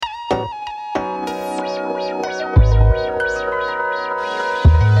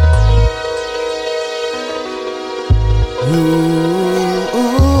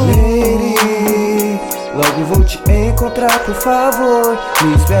encontrar, por favor,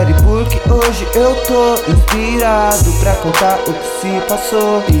 me espere porque hoje eu tô inspirado pra contar o que se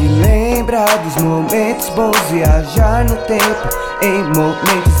passou e lembrar dos momentos bons, viajar no tempo em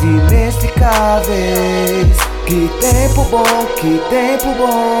momentos inexplicáveis. Que tempo bom, que tempo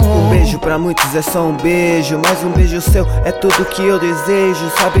bom. Um beijo pra muitos é só um beijo, mas um beijo seu é tudo que eu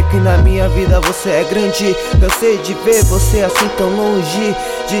desejo. Sabe que na minha vida você é grande, cansei de ver você assim tão longe,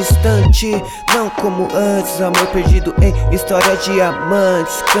 distante, não como antes. Amor perdido em história de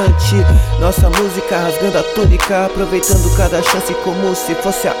amantes. Cante nossa música rasgando a túnica, aproveitando cada chance como se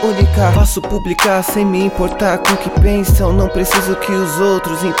fosse a única. Faço publicar sem me importar com o que pensam, não preciso que os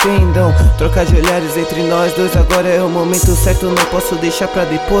outros entendam. Trocar de olhares entre nós dois, agora é o momento certo, não posso deixar pra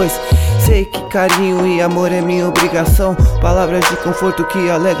depois. Sei que carinho e amor é minha obrigação, palavras de conforto que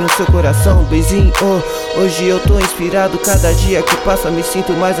alegram seu coração. Beijinho, hoje eu tô inspirado, cada dia que passa me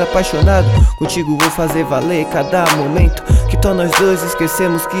sinto mais apaixonado. Contigo vou fazer valer cada momento, que só nós dois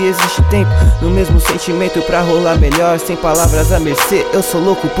esquecemos que existe tempo. No mesmo sentimento pra rolar melhor, sem palavras a mercê, eu sou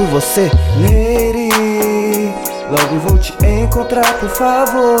louco por você. Lady, logo vou te encontrar, por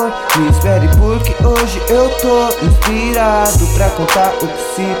favor, me espere porque hoje eu tô inspirado pra contar o que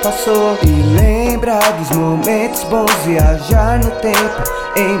se passou e lembrar dos momentos bons, viajar no tempo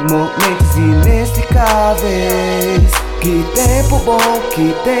em momentos inexplicáveis. Que tempo bom,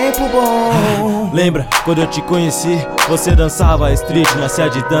 que tempo bom. Lembra quando eu te conheci? Você dançava street na cia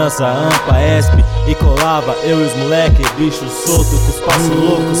de dança, ampa, esp e colava. Eu e os moleque, bicho solto, com os passos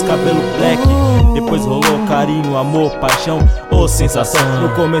loucos, cabelo black. Depois rolou carinho, amor, paixão, sensação. No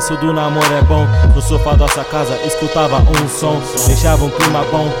começo do namoro é bom, no sofá da nossa casa escutava um som, deixava um clima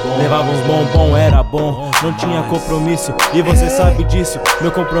bom, levava uns bombom, era bom. Não tinha compromisso e você sabe disso,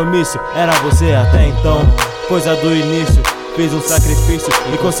 meu compromisso era você até então. Coisa do início, fiz um sacrifício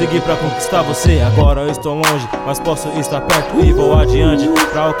e consegui pra conquistar você. Agora eu estou longe, mas posso estar perto e vou adiante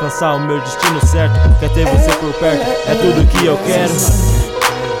pra alcançar o meu destino certo. Quer ter você por perto, é tudo que eu quero.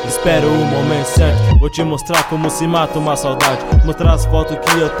 Espero o momento certo, vou te mostrar como se mata uma saudade, mostrar as fotos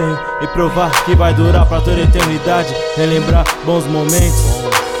que eu tenho e provar que vai durar pra toda a eternidade. Relembrar bons momentos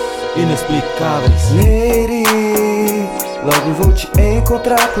inexplicáveis. Lady, logo vou te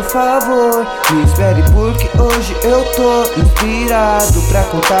encontrar, por favor, me espere porque hoje eu tô inspirado pra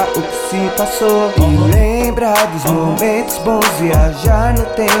contar o que se passou e lembrar dos momentos bons, viajar no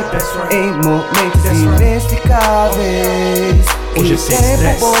tempo em momentos inexplicáveis. Hoje é sem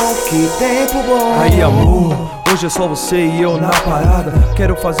estresse. Que tempo bom. Aí amor, hoje é só você e eu na parada.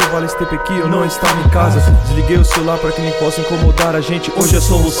 Quero fazer valer esse tempo aqui, eu não estava em casa. Desliguei o celular pra que nem possa incomodar a gente. Hoje é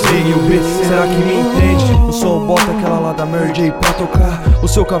só você e o B, será que me entende? O som bota aquela lá da Mary J pra tocar. O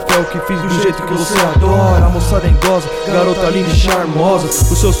seu café é o que fiz do jeito que você adora. A moça dengosa, garota linda e charmosa.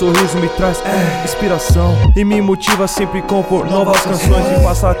 O seu sorriso me traz inspiração e me motiva sempre compor novas canções. E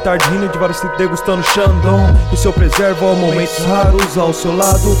passar a tarde rindo de vários degustando Xandão. O seu preserva momentos raros ao seu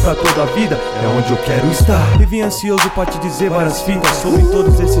lado pra toda a vida, é onde eu quero estar. E vim ansioso pra te dizer várias fitas sobre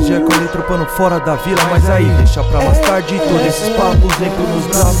todos esses dias que eu andei tropando fora da vila. Mas aí, deixa pra mais tarde todos esses papos. Lembro nos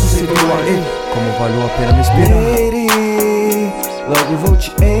braços, você viu aí como valeu a pena me esperar. Lady, logo vou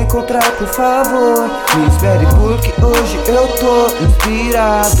te encontrar, por favor, me espere porque hoje eu tô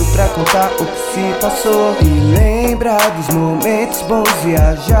inspirado pra contar o que se passou e lembrar dos momentos bons,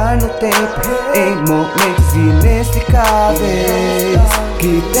 viajar no tempo em momentos inexplicáveis.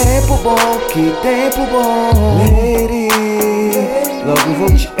 Que tempo bom, que tempo bom. Lady, logo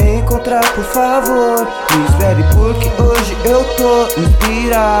vou te encontrar, por favor, me espere porque hoje eu tô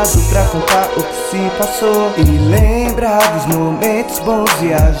inspirado pra contar o que se passou e lembrar dos momentos bons,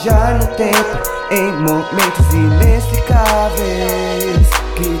 viajar no tempo em momentos inexplicáveis.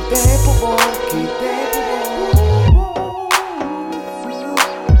 Que tempo bom, que tempo